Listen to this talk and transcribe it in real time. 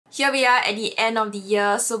Here we are at the end of the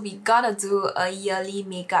year, so we gotta do a yearly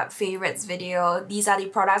makeup favorites video. These are the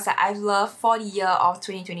products that I've loved for the year of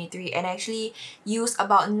 2023 and actually used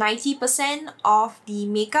about 90% of the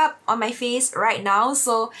makeup on my face right now.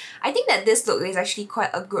 So I think that this look is actually quite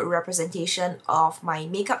a good representation of my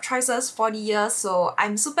makeup choices for the year. So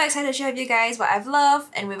I'm super excited to share with you guys what I've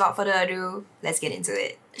loved, and without further ado, let's get into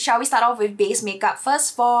it. Shall we start off with base makeup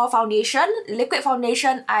first? For foundation, liquid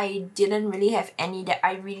foundation, I didn't really have any that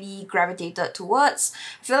I really gravitated towards.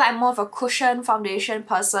 I feel like I'm more of a cushion foundation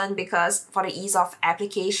person because for the ease of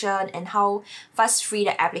application and how fuss-free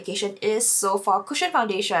the application is. So for cushion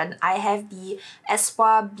foundation, I have the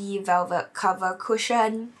Espoir Bee Velvet Cover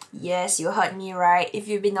Cushion. Yes, you heard me right. If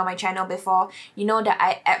you've been on my channel before, you know that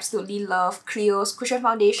I absolutely love Clio's cushion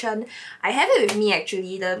foundation. I have it with me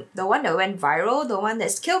actually, the one that went viral, the one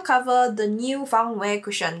that's Kill Cover, the new Found Wear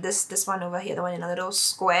cushion, this one over here, the one in a little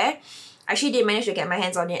square. I actually did manage to get my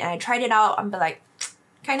hands on it and I tried it out. I'm like,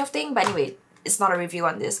 kind of thing, but anyway, it's not a review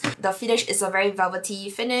on this. The finish is a very velvety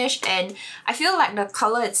finish and I feel like the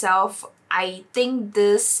color itself, I think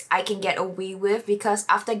this I can get away with because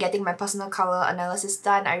after getting my personal color analysis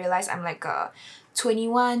done, I realized I'm like a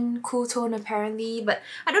 21 cool tone apparently, but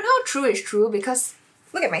I don't know how true is true because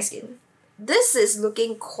look at my skin. This is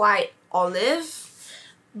looking quite olive,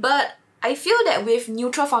 but I feel that with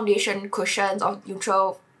neutral foundation cushions or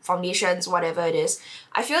neutral foundations, whatever it is,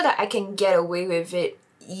 I feel that I can get away with it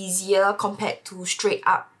easier compared to straight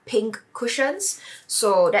up pink cushions.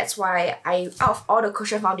 So that's why out of all the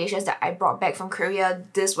cushion foundations that I brought back from Korea,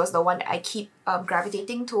 this was the one that I keep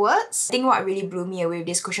gravitating towards. I think what really blew me away with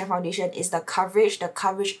this cushion foundation is the coverage. The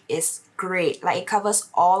coverage is great. Like it covers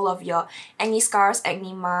all of your acne scars,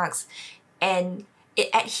 acne marks, and it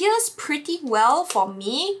adheres pretty well for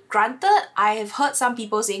me. Granted, I have heard some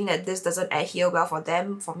people saying that this doesn't adhere well for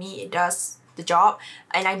them. For me, it does the job,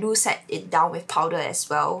 and I do set it down with powder as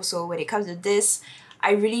well. So when it comes to this,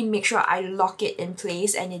 I really make sure I lock it in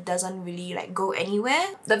place and it doesn't really like go anywhere.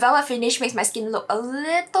 The velvet finish makes my skin look a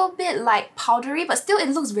little bit like powdery, but still it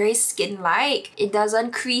looks very skin-like. It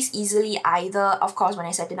doesn't crease easily either, of course, when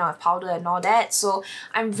I set it down with powder and all that. So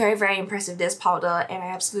I'm very impressed with this powder and I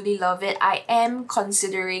absolutely love it. I am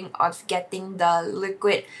considering of getting the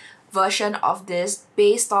liquid version of this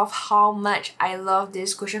based off how much I love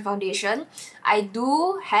this cushion foundation. I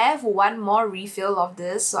do have one more refill of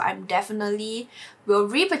this, so I'm definitely will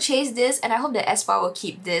repurchase this and I hope that Espoir will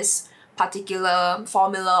keep this particular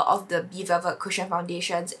formula of the Bee Velvet cushion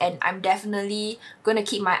foundations, and I'm definitely gonna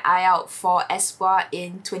keep my eye out for Espoir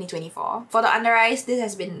in 2024. For the under eyes, this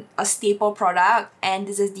has been a staple product and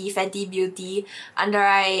this is the Fenty Beauty Under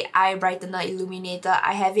Eye Eye Brightener Illuminator.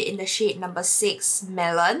 I have it in the shade number 6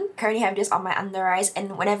 Melon. Currently have this on my under eyes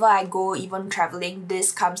and whenever I go even traveling,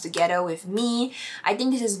 this comes together with me. I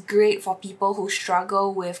think this is great for people who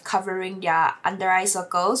struggle with covering their under eye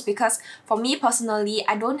circles because for me personally,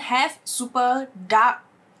 I don't have super dark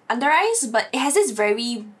under eyes, but it has this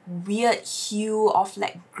very weird hue of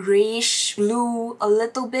like greyish blue a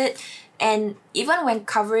little bit, and even when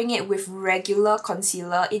covering it with regular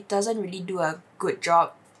concealer, it doesn't really do a good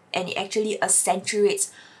job and it actually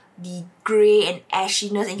accentuates the grey and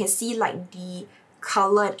ashiness, and you can see like the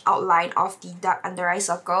color and outline of the dark under eye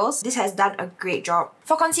circles. This has done a great job.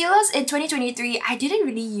 For concealers in 2023, I didn't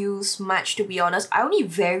really use much, to be honest. I only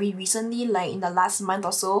very recently, like in the last month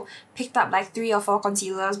or so, picked up like 3 or 4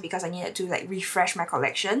 concealers because I needed to like refresh my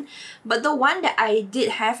collection. But the one that I did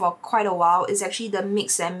have for quite a while is actually the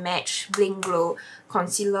Mix and Match Bling Glow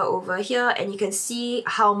concealer over here, and you can see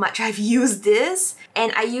how much I've used this,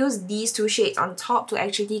 and I use these 2 shades on top to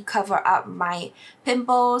actually cover up my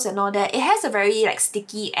pimples and all that. It has a very like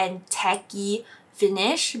sticky and tacky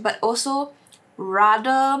finish, but also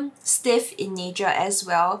rather stiff in nature as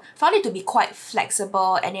well. Found it to be quite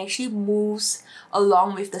flexible and it actually moves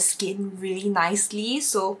along with the skin really nicely.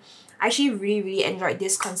 So I actually really enjoyed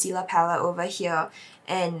this concealer palette over here,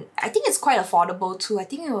 and I think it's quite affordable too. I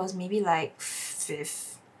think it was maybe like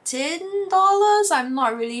 $15, I'm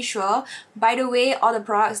not really sure. By the way, all the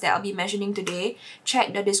products that I'll be mentioning today,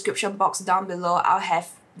 check the description box down below. I'll have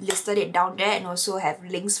listed it down there and also have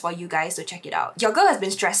links for you guys to check it out. Your girl has been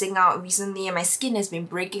stressing out recently and my skin has been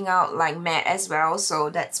breaking out like mad as well, so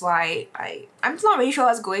that's why I'm not really sure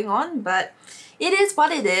what's going on, but it is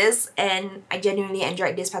what it is, and I genuinely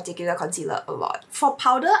enjoyed this particular concealer a lot. For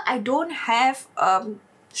powder, I don't have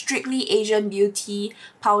strictly Asian beauty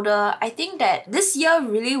powder. I think that this year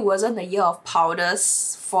really wasn't a year of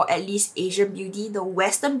powders for at least Asian beauty. The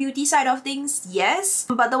Western beauty side of things, yes.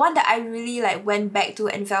 But the one that I really like went back to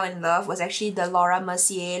and fell in love was actually the Laura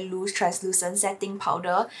Mercier Loose Translucent Setting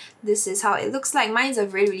Powder. This is how it looks like. Mine's a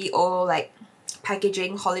really old like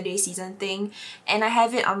packaging holiday season thing, and I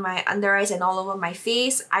have it on my under eyes and all over my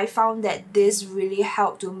face. I found that this really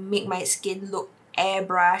helped to make my skin look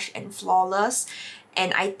airbrush and flawless,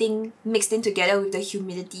 and I think mixed in together with the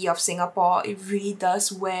humidity of Singapore, it really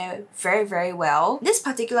does wear very, very well. This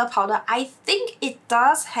particular powder, I think it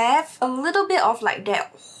does have a little bit of like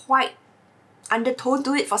that white undertone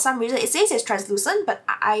to it for some reason. It says it's translucent, but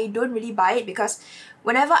I don't really buy it because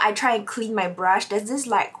whenever I try and clean my brush, there's this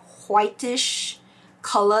like whitish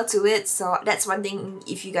color to it, so that's one thing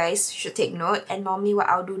if you guys should take note. And normally what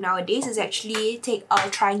I'll do nowadays is actually take a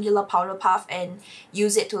triangular powder puff and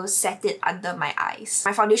use it to set it under my eyes.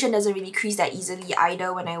 My foundation doesn't really crease that easily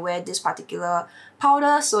either when I wear this particular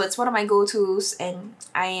powder, so it's one of my go-tos, and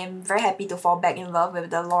I am very happy to fall back in love with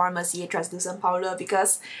the Laura Mercier translucent powder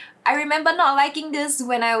because I remember not liking this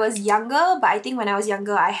when I was younger, but I think when I was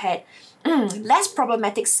younger I had less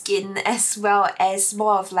problematic skin as well as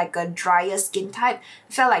more of like a drier skin type.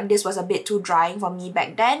 I felt like this was a bit too drying for me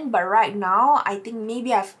back then, but right now I think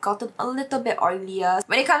maybe I've gotten a little bit oilier.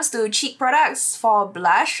 When it comes to cheek products, for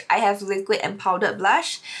blush, I have liquid and powdered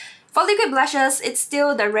blush. For liquid blushes, it's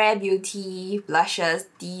still the Rare Beauty blushes.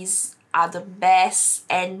 These are the best,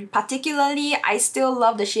 and particularly I still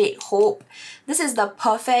love the shade Hope. This is the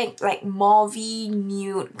perfect like mauvey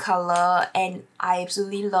nude color and I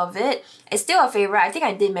absolutely love it. It's still a favorite. I think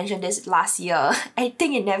I did mention this last year. I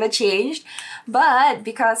think it never changed, but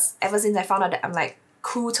because ever since I found out that I'm like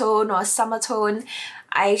cool tone or summer tone,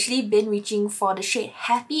 I actually been reaching for the shade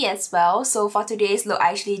Happy as well. So for today's look, I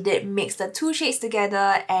actually did mix the two shades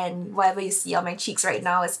together, and whatever you see on my cheeks right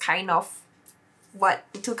now is kind of what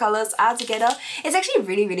the two colors are together. It's actually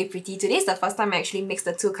really, really pretty. Today's the first time I actually mixed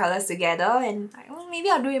the two colors together, and maybe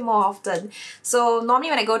I'll do it more often. So normally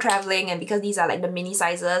when I go traveling, and because these are like the mini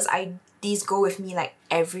sizes, these go with me like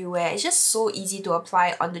everywhere. It's just so easy to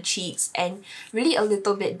apply on the cheeks, and really a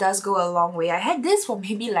little bit does go a long way. I had this for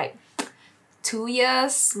maybe like 2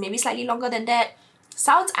 years, maybe slightly longer than that.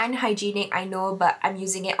 Sounds unhygienic, I know, but I'm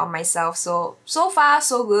using it on myself, so far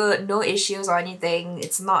so good, no issues or anything.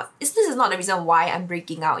 This is not the reason why I'm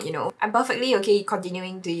breaking out, you know. I'm perfectly okay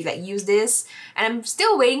continuing to like use this, and I'm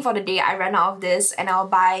still waiting for the day I run out of this and I'll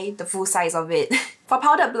buy the full size of it. For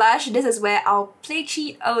powdered blush, this is where I'll play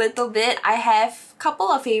cheat a little bit. I have a couple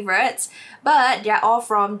of favorites, but they're all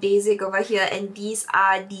from Basic over here, and these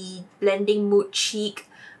are the Blending Mood Cheek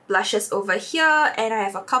blushes over here, and I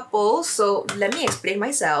have a couple, so let me explain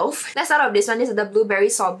myself. Let's start off this one. This is the Blueberry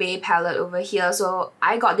Sorbet palette over here. So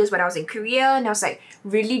I got this when I was in Korea, and I was like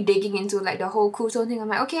really digging into like the whole cool tone thing. I'm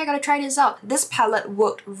like, okay, I gotta try this out. This palette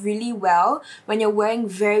worked really well when you're wearing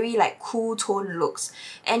very like cool tone looks,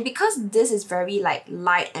 and because this is very like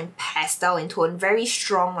light and pastel in tone, very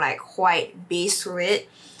strong like white base to it,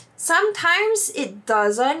 sometimes it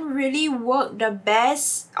doesn't really work the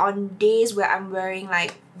best on days where I'm wearing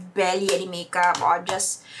like barely any makeup, or I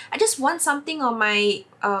just want something on my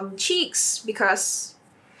cheeks because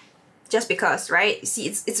right? You see,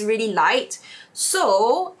 it's really light.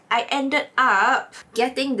 So I ended up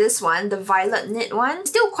getting this one, the Violet Knit one.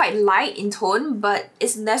 Still quite light in tone, but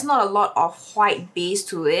there's not a lot of white base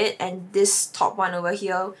to it. And this top one over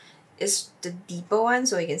here is the deeper one,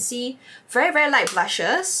 so you can see very, very light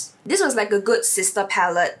blushes. This was like a good sister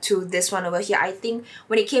palette to this one over here. I think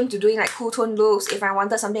when it came to doing like cool tone looks, if I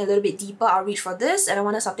wanted something a little bit deeper, I'll reach for this, and I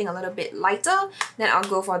wanted something a little bit lighter, then I'll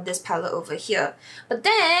go for this palette over here. But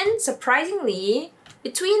then surprisingly,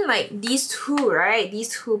 between like these two, right, these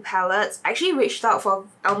two palettes, I actually reached out for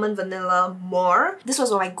Almond Vanilla more. This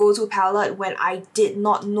was my go-to palette when I did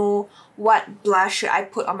not know what blush should I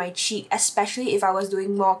put on my cheek, especially if I was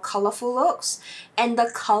doing more colorful looks. And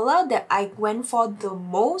the color that I went for the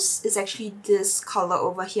most is actually this color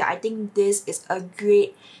over here. I think this is a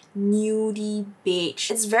great nudie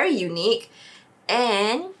beige. It's very unique,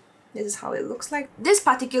 and this is how it looks like. This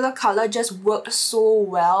particular color just worked so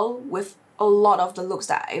well with a lot of the looks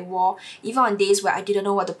that I wore, even on days where I didn't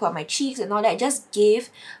know what to put on my cheeks and all that. It just gave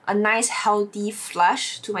a nice healthy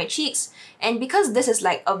flush to my cheeks. And because this is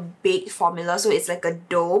like a baked formula, so it's like a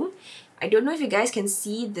dome, I don't know if you guys can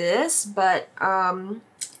see this, but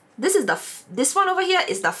this one over here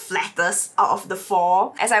is the flattest out of the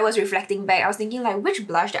four. As I was reflecting back, I was thinking like which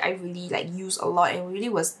blush that I really like use a lot, and really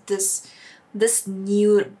was this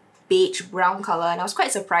nude beige brown color, and I was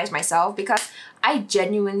quite surprised myself because I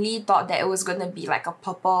genuinely thought that it was gonna be like a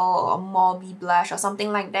purple or mauve blush or something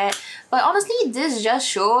like that. But honestly, this just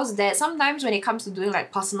shows that sometimes when it comes to doing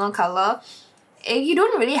like personal color, you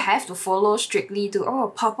don't really have to follow strictly to,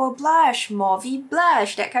 oh, purple blush, mauve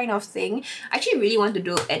blush, that kind of thing. I actually really want to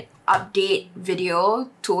do an update video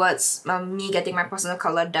towards me getting my personal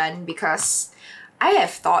color done, because I have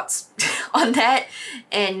thoughts on that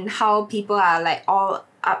and how people are like all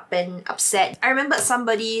up and upset. I remember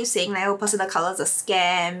somebody saying like, oh, personal color is a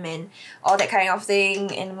scam and all that kind of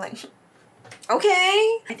thing, and I'm like,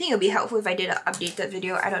 okay. I think it'll be helpful if I did an updated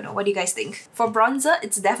video. I don't know. What do you guys think? For bronzer,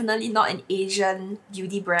 it's definitely not an Asian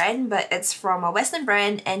beauty brand, but it's from a Western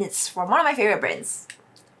brand, and it's from one of my favorite brands,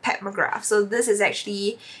 Pat McGrath. So this is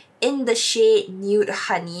actually in the shade Nude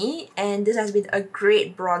Honey, and this has been a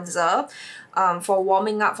great bronzer for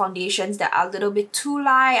warming up foundations that are a little bit too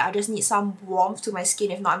light. I just need some warmth to my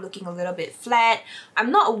skin, if not I'm looking a little bit flat.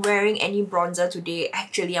 I'm not wearing any bronzer today.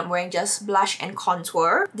 Actually, I'm wearing just blush and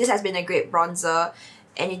contour. This has been a great bronzer,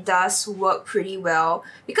 and it does work pretty well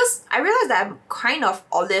because I realized that I'm kind of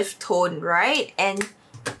olive toned, right? And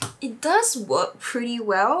it does work pretty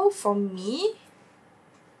well for me.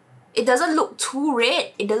 It doesn't look too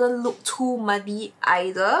red, it doesn't look too muddy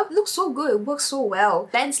either. It looks so good, it works so well.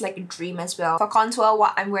 Blends like a dream as well. For contour,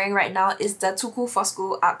 what I'm wearing right now is the Too Cool for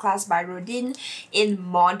School Art Class by Rodin in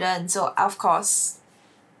Modern. So of course,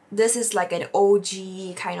 this is like an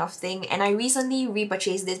OG kind of thing, and I recently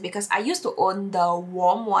repurchased this because I used to own the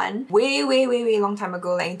warm one way long time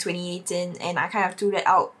ago, like in 2018, and I kind of threw that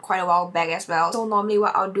out quite a while back as well. So normally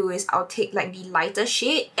what I'll do is I'll take like the lighter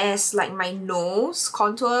shade as like my nose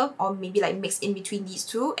contour, or maybe like mix in between these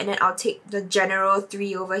two, and then I'll take the general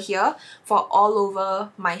 3 over here for all over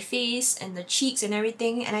my face and the cheeks and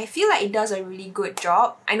everything, and I feel like it does a really good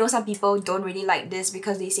job. I know some people don't really like this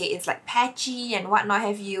because they say it's like patchy and whatnot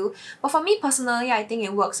have you, but for me personally, I think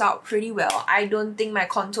it works out pretty well. I don't think my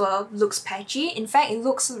contour looks patchy. In fact, it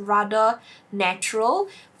looks rather natural.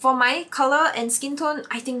 For my color and skin tone,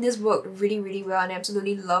 I think this worked really well, and I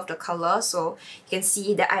absolutely love the color. So you can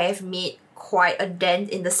see that I have made quite a dent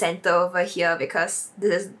in the center over here, because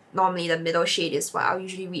this is normally the middle shade is what I'll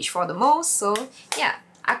usually reach for the most. So yeah,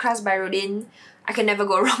 Art Class by Rodin, I can never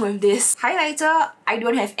go wrong with this. Highlighter, I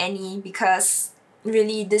don't have any because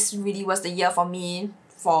really this really was the year for me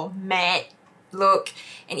for matte look,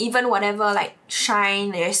 and even whatever like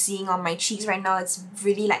shine that you're seeing on my cheeks right now, it's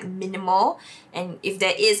really like minimal, and if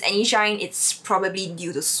there is any shine, it's probably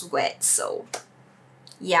due to sweat. So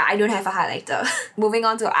yeah, I don't have a highlighter. Moving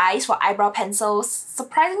on to eyes. For eyebrow pencils,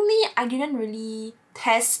 surprisingly, I didn't really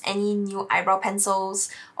test any new eyebrow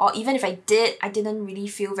pencils, or even if I did, I didn't really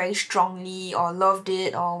feel very strongly or loved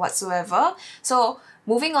it or whatsoever. So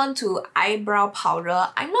moving on to eyebrow powder,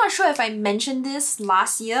 I'm not sure if I mentioned this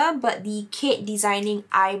last year, but the Kate Designing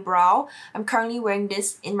Eyebrow, I'm currently wearing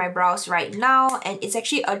this in my brows right now, and it's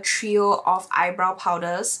actually a trio of eyebrow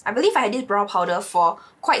powders. I believe I had this brow powder for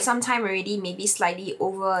quite some time already, maybe slightly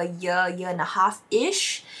over a year and a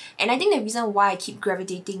half-ish. And I think the reason why I keep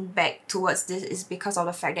gravitating back towards this is because of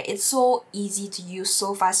the fact that it's so easy to use,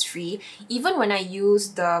 so fast-free. Even when I use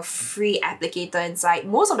the free applicator inside,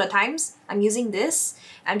 most of the times I'm using this.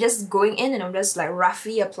 I'm just going in and I'm just like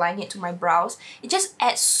roughly applying it to my brows. It just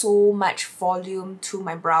adds so much volume to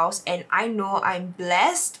my brows, and I know I'm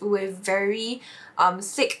blessed with very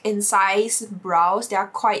thick incised brows. They are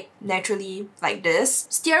quite naturally like this.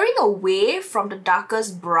 Steering away from the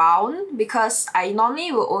darkest brown, because I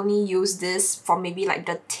normally will only use this for maybe like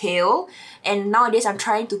the tail, and nowadays I'm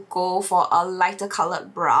trying to go for a lighter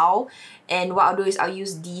colored brow, and what I'll do is I'll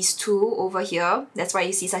use these two over here. That's why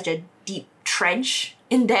you see such a deep trench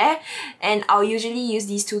in there, and I'll usually use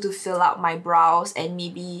these two to fill out my brows, and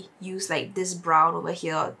maybe use like this brown over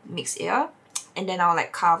here, mixed here, and then I'll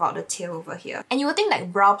like carve out the tail over here. And you would think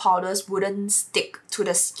like brow powders wouldn't stick to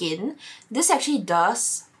the skin. This actually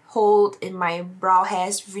does hold in my brow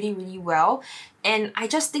hairs really well, and I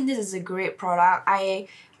just think this is a great product.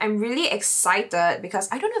 I'm really excited because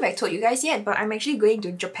I don't know if I told you guys yet, but I'm actually going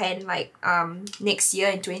to Japan like next year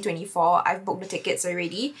in 2024. I've booked the tickets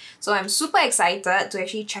already, so I'm super excited to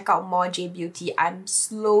actually check out more Jbeauty. I'm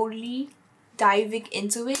slowly diving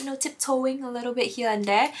into it, you know, tiptoeing a little bit here and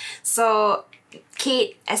there. So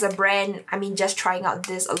Kate as a brand, I mean, just trying out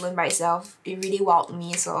this alone by itself, it really wowed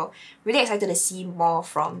me. So really excited to see more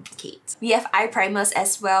from Kate. We have eye primers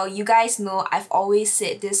as well. You guys know I've always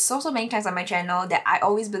said this so many times on my channel that I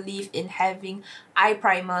always believe in having eye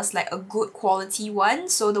primers, like a good quality one.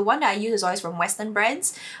 So the one that I use is always from Western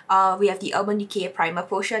brands. We have the Urban Decay Primer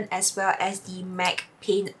Potion as well as the MAC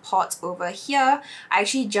Paint Pot over here. I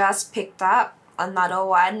actually just picked up another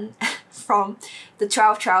one from the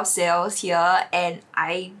 12/12 sales here, and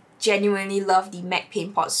I genuinely love the MAC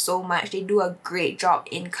Paint Pot so much. They do a great job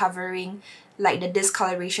in covering like the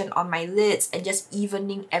discoloration on my lids and just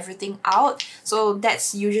evening everything out. So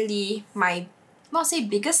that's usually my, not say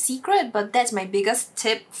biggest secret, but that's my biggest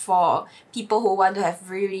tip for people who want to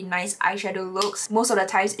have really nice eyeshadow looks. Most of the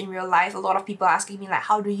times in real life, a lot of people are asking me like,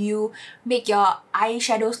 how do you make your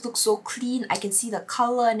eyeshadows look so clean? I can see the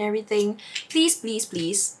color and everything. Please, please,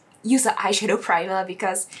 please use an eyeshadow primer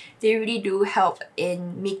because they really do help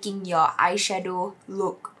in making your eyeshadow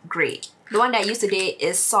look great. The one that I use today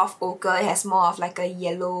is Soft Ochre. It has more of like a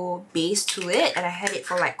yellow base to it, and I had it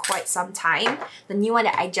for like quite some time. The new one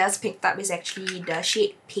that I just picked up is actually the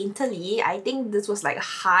shade Painterly. I think this was like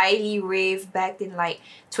highly raved back in like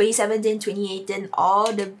 2017, 2018.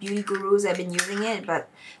 All the beauty gurus have been using it, but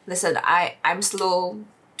listen, I'm slow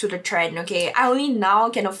to the trend, okay? I only now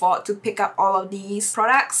can afford to pick up all of these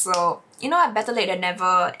products, so you know what, better late than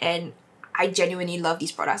never, and I genuinely love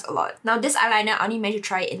these products a lot. Now this eyeliner, I only managed to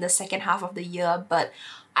try it in the second half of the year, but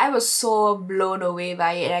I was so blown away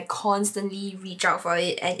by it and I constantly reach out for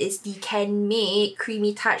it, and it's the Can Make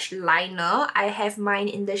Creamy Touch Liner. I have mine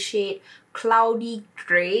in the shade Cloudy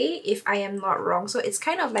Grey, if I am not wrong. So it's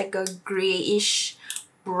kind of like a greyish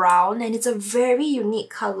brown, and it's a very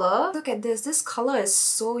unique color. Look at this. This color is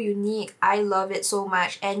so unique. I love it so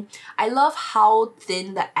much, and I love how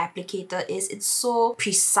thin the applicator is. It's so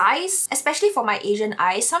precise, especially for my Asian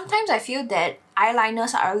eyes. Sometimes I feel that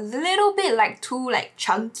eyeliners are a little bit like too like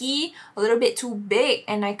chunky, a little bit too big,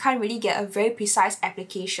 and I can't really get a very precise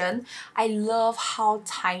application. I love how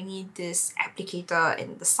tiny this applicator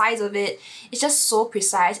and the size of it. It's just so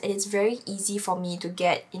precise, and it's very easy for me to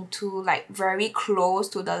get into like very close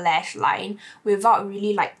to the lash line without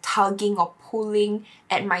really like tugging or pulling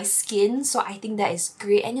at my skin. So I think that is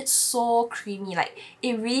great, and it's so creamy. Like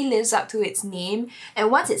it really lives up to its name, and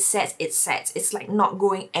once it sets, it sets. It's like not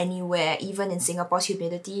going anywhere even in Singapore's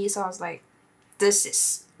humidity. So I was like, this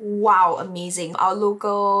is wow, amazing. Our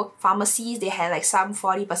local pharmacies, they had like some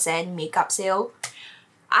 40% makeup sale.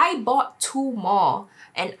 I bought two more,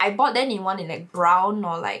 and I bought them in one in like brown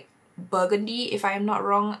or like burgundy, if I am not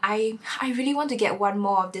wrong. I really want to get one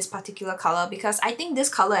more of this particular color because I think this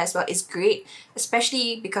color as well is great,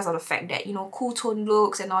 especially because of the fact that, you know, cool tone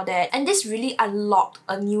looks and all that. And this really unlocked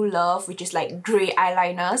a new love, which is like grey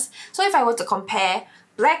eyeliners. So if I were to compare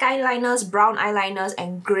black eyeliners, brown eyeliners,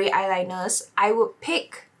 and grey eyeliners, I would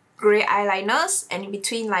pick grey eyeliners, and in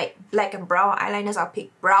between like black and brown eyeliners, I'll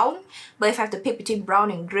pick brown. But if I have to pick between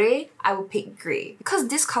brown and grey, I will pick grey, because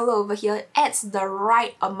this color over here adds the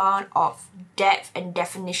right amount of depth and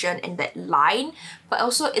definition in that line, but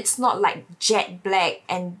also it's not like jet black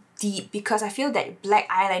and deep, because I feel that black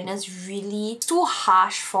eyeliner is really too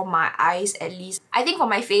harsh for my eyes, at least. I think for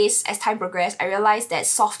my face, as time progressed, I realized that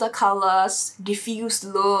softer colors, diffused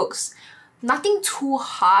looks, nothing too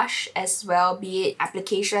harsh as well, be it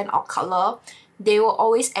application or color, they will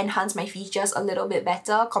always enhance my features a little bit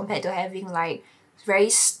better compared to having like very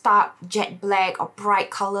stark jet black or bright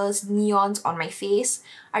colors, neons on my face.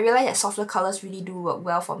 I realize that softer colors really do work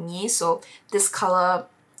well for me, so this color,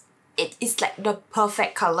 it is like the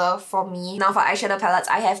perfect color for me. Now for eyeshadow palettes,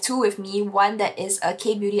 I have two with me. One that is a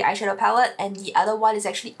Kbeauty eyeshadow palette, and the other one is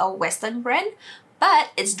actually a Western brand,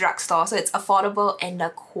 but it's drugstore, so it's affordable, and the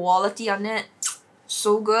quality on it,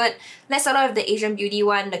 so good. Let's start off with the Asian Beauty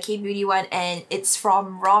one, the Kbeauty one, and it's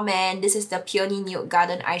from Raw Man. This is the Peony Nude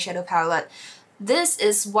Garden eyeshadow palette. This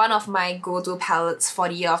is one of my go-to palettes for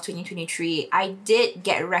the year of 2023. I did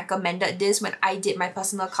get recommended this when I did my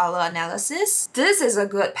personal color analysis. This is a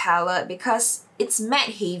good palette because it's matte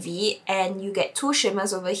heavy and you get two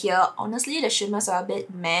shimmers over here. Honestly, the shimmers are a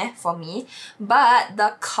bit meh for me, but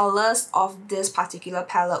the colors of this particular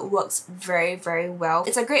palette works very, very well.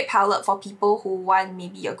 It's a great palette for people who want,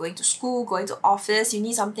 maybe you're going to school, going to office, you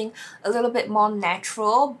need something a little bit more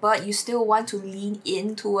natural, but you still want to lean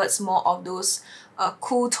in towards more of those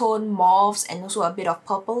cool tone mauves and also a bit of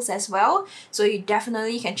purples as well. So you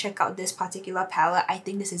definitely can check out this particular palette. I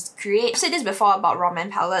think this is great. I've said this before about Raw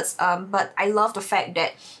Man palettes, but I love the fact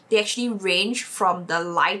that they actually range from the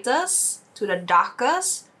lightest to the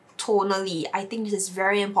darkest tonally. I think this is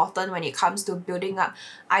very important when it comes to building up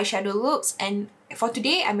eyeshadow looks. And for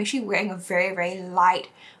today, I'm actually wearing a very, very light,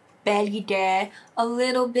 barely there, a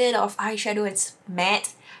little bit of eyeshadow. It's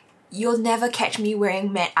matte. You'll never catch me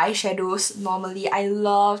wearing matte eyeshadows normally. I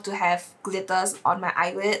love to have glitters on my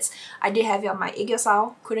eyelids. I did have it on my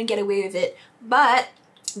Kbeauty, couldn't get away with it. But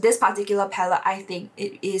this particular palette, I think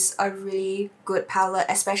it is a really good palette,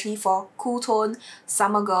 especially for cool tone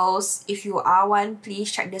summer girls. If you are one, please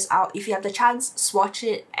check this out. If you have the chance, swatch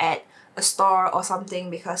it at a store or something,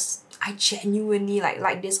 because I genuinely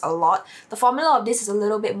like this a lot. The formula of this is a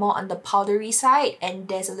little bit more on the powdery side, and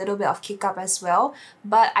there's a little bit of kick up as well.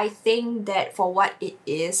 But I think that for what it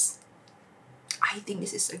is, I think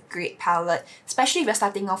this is a great palette, especially if you're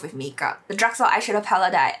starting off with makeup. The drugstore eyeshadow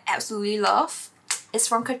palette that I absolutely love is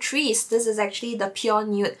from Catrice. This is actually the Pure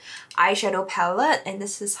Nude eyeshadow palette, and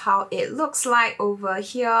this is how it looks like over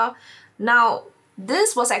here. Now,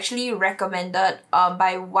 this was actually recommended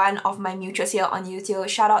by one of my mutuals here on YouTube.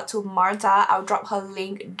 Shout out to Marta. I'll drop her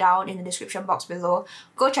link down in the description box below.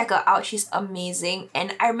 Go check her out. She's amazing.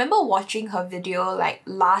 And I remember watching her video like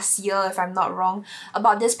last year, if I'm not wrong,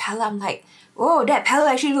 about this palette. I'm like, oh, that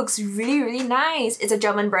palette actually looks really, really nice. It's a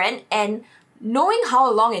German brand, and knowing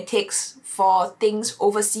how long it takes for things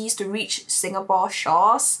overseas to reach Singapore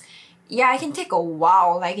shores, yeah, it can take a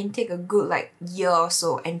while. Like, it can take a good like year or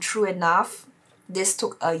so. And true enough, this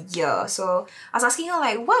took a year. So I was asking her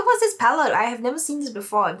like, what's this palette? I have never seen this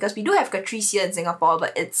before, because we do have Catrice here in Singapore,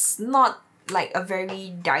 but it's not like a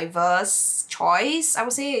very diverse choice, I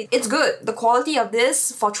would say. It's good. The quality of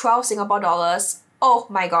this for 12 Singapore dollars, oh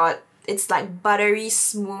my god. It's like buttery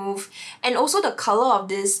smooth, and also the color of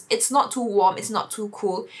this, it's not too warm, it's not too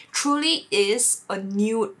cool. Truly is a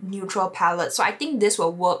nude neutral palette, so I think this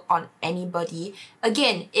will work on anybody.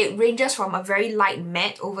 Again, it ranges from a very light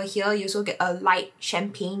matte over here. You also get a light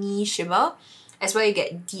champagne-y shimmer, as well you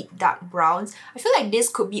get deep dark browns. I feel like this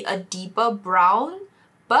could be a deeper brown,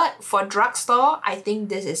 but for drugstore, I think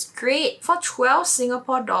this is great. For 12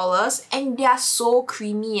 Singapore dollars, and they are so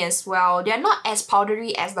creamy as well. They're not as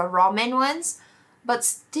powdery as the raw man ones, but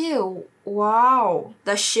still, wow.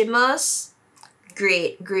 The shimmers,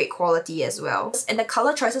 great quality as well. And the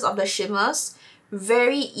color choices of the shimmers,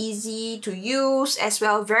 very easy to use as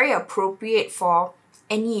well, very appropriate for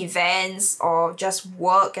any events or just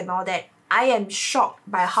work and all that. I am shocked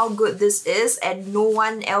by how good this is, and no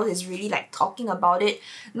one else is really like talking about it.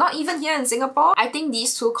 Not even here in Singapore. I think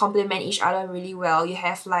these two complement each other really well. You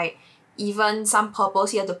have like even some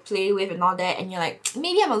purples here to play with and all that, and you're like,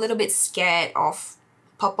 maybe I'm a little bit scared of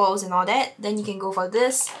purples and all that. Then you can go for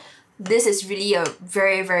this. This is really a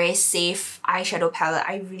very, very safe eyeshadow palette.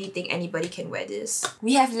 I really think anybody can wear this.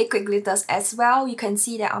 We have liquid glitters as well. You can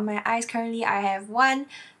see that on my eyes currently. I have one.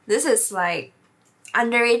 This is like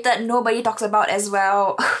underrated, nobody talks about as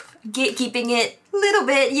well. Gatekeeping it a little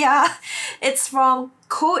bit, yeah. It's from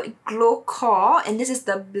Code Glow Core, and this is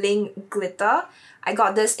the Bling Glitter. I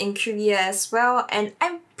got this in Korea as well, and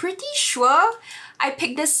I'm pretty sure I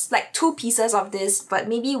picked this, like 2 pieces of this, but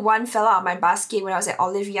maybe one fell out of my basket when I was at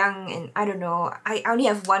OLIVEYOUNG, and I don't know. I only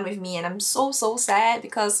have one with me, and I'm so sad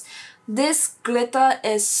because this glitter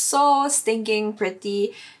is so stinking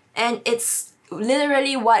pretty, and it's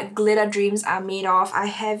literally what glitter dreams are made of. I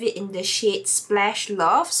have it in the shade Splash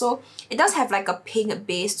Love, so it does have like a pink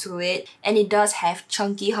base to it, and it does have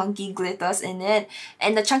chunky hunky glitters in it.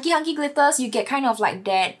 And the chunky hunky glitters, you get kind of like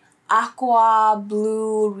that aqua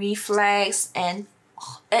blue reflex, and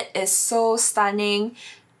oh, it is so stunning.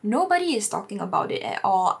 Nobody is talking about it at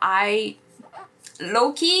all. I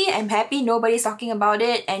low-key am happy nobody's talking about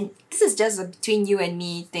it, and this is just a between you and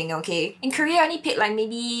me thing, okay? In Korea, I only paid like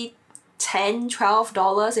maybe $10,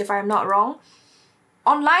 $12 if I'm not wrong.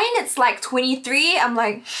 Online, it's like 23. I'm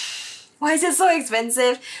like, why is it so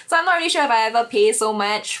expensive? So I'm not really sure if I ever pay so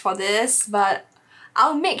much for this, but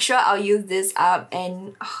I'll make sure I'll use this up,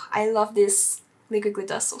 and oh, I love this liquid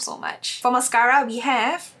glitter so much. For mascara, we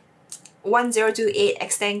have 1028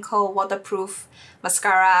 Extend Curl Waterproof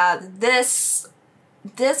Mascara. This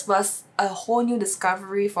was a whole new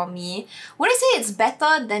discovery for me. Would I say it's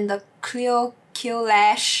better than the Clear Kill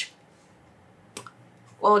Lash?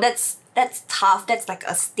 Well, that's tough. That's like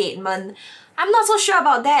a statement. I'm not so sure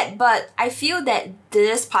about that, but I feel that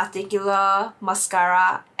this particular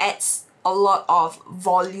mascara adds a lot of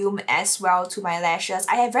volume as well to my lashes.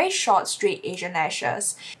 I have very short, straight Asian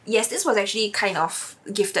lashes. Yes, this was actually kind of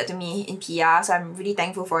gifted to me in PR, so I'm really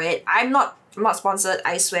thankful for it. I'm not sponsored,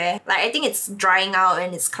 I swear. Like, I think it's drying out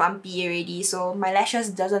and it's clumpy already, so my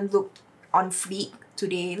lashes doesn't look on fleek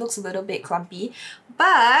today. It looks a little bit clumpy,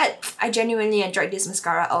 but I genuinely enjoyed this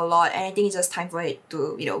mascara a lot, and I think it's just time for it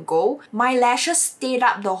to, you know, go. My lashes stayed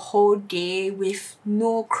up the whole day with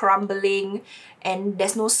no crumbling, and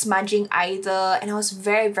there's no smudging either, and I was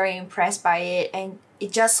very impressed by it, and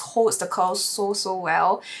it just holds the curls so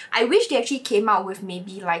well. I wish they actually came out with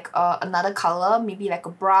maybe like another color, maybe like a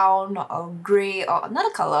brown or a grey or another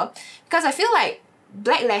color, because I feel like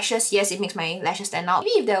black lashes, yes, it makes my lashes stand out.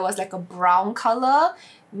 Maybe if there was like a brown color,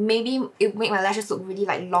 maybe it would make my lashes look really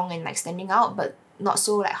like long and like standing out, but not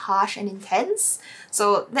so like harsh and intense.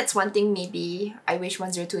 So that's one thing maybe I wish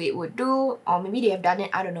 1028 would do, or maybe they have done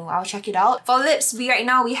it, I don't know, I'll check it out. For lips, right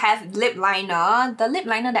now we have lip liner. The lip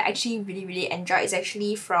liner that I actually really enjoy is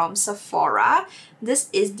actually from Sephora. This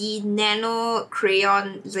is the Nano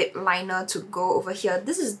Crayon Lip Liner to go over here.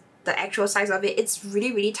 This is the actual size of it. It's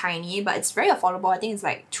really tiny, but it's very affordable. I think it's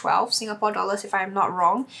like 12 Singapore dollars if I'm not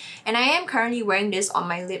wrong. And I am currently wearing this on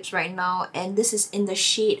my lips right now, and this is in the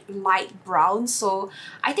shade light brown. So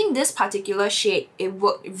I think this particular shade, it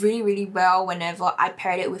worked really well whenever I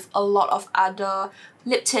paired it with a lot of other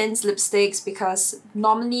lip tints, lipsticks, because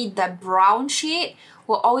normally that brown shade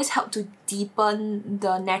will always help to deepen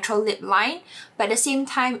the natural lip line, but at the same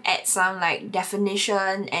time add some like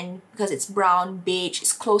definition, and because it's brown, beige,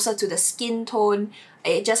 it's closer to the skin tone,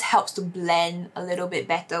 it just helps to blend a little bit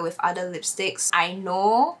better with other lipsticks. I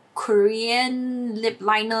know Korean lip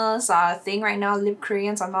liners are a thing right now, lip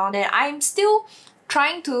crayons and all that. I'm still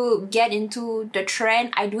trying to get into the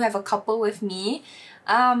trend. I do have a couple with me,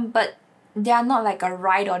 but they are not like a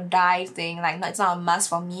ride or die thing, like it's not a must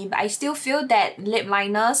for me. But I still feel that lip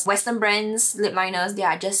liners, Western brands lip liners, they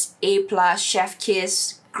are just A+, chef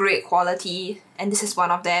kiss, great quality, and this is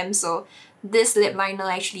one of them. So this lip liner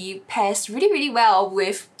actually pairs really well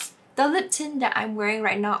with the lip tint that I'm wearing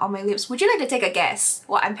right now on my lips. Would you like to take a guess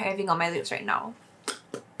what I'm having on my lips right now?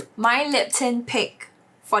 My lip tint pick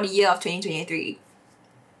for the year of 2023.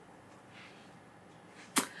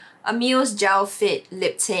 A Muse Gel Fit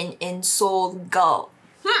Lip Tint in Soul Girl.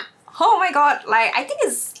 Oh my god, like I think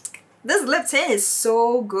this lip tint is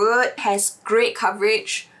so good. It has great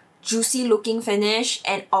coverage, juicy looking finish,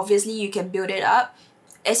 and obviously you can build it up.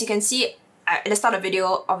 As you can see at the start of the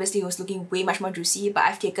video, obviously it was looking way much more juicy, but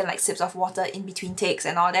I've taken like sips of water in between takes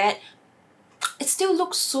and all that. It still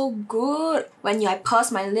looks so good. When I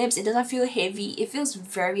purse my lips, it doesn't feel heavy. It feels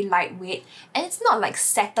very lightweight, and it's not like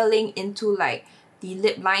settling into like the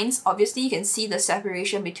lip lines. Obviously you can see the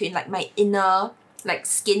separation between like my inner like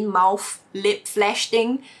skin, mouth, lip flesh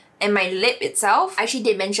thing and my lip itself. I actually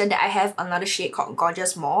did mention that I have another shade called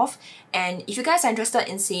Gorgeous Mauve, and if you guys are interested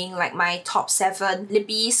in seeing like my top 7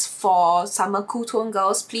 lippies for summer cool tone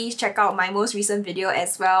girls, please check out my most recent video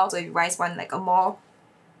as well. So if you guys want like a more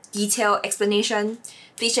detailed explanation,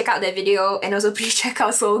 please check out that video, and also please check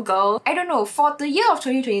out Soul Girl. I don't know, for the year of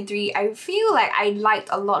 2023, I feel like I liked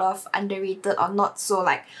a lot of underrated or not so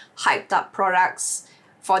like hyped up products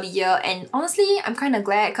for the year, and honestly I'm kind of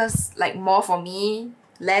glad, because like more for me,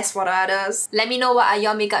 less for the others. Let me know what are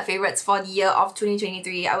your makeup favorites for the year of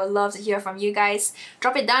 2023. I would love to hear from you guys.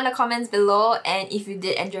 Drop it down in the comments below, and if you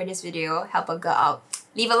did enjoy this video, help a girl out.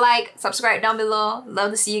 Leave a like, subscribe down below.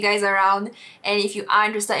 Love to see you guys around. And if you are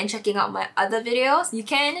interested in checking out my other videos, you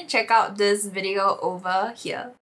can check out this video over here.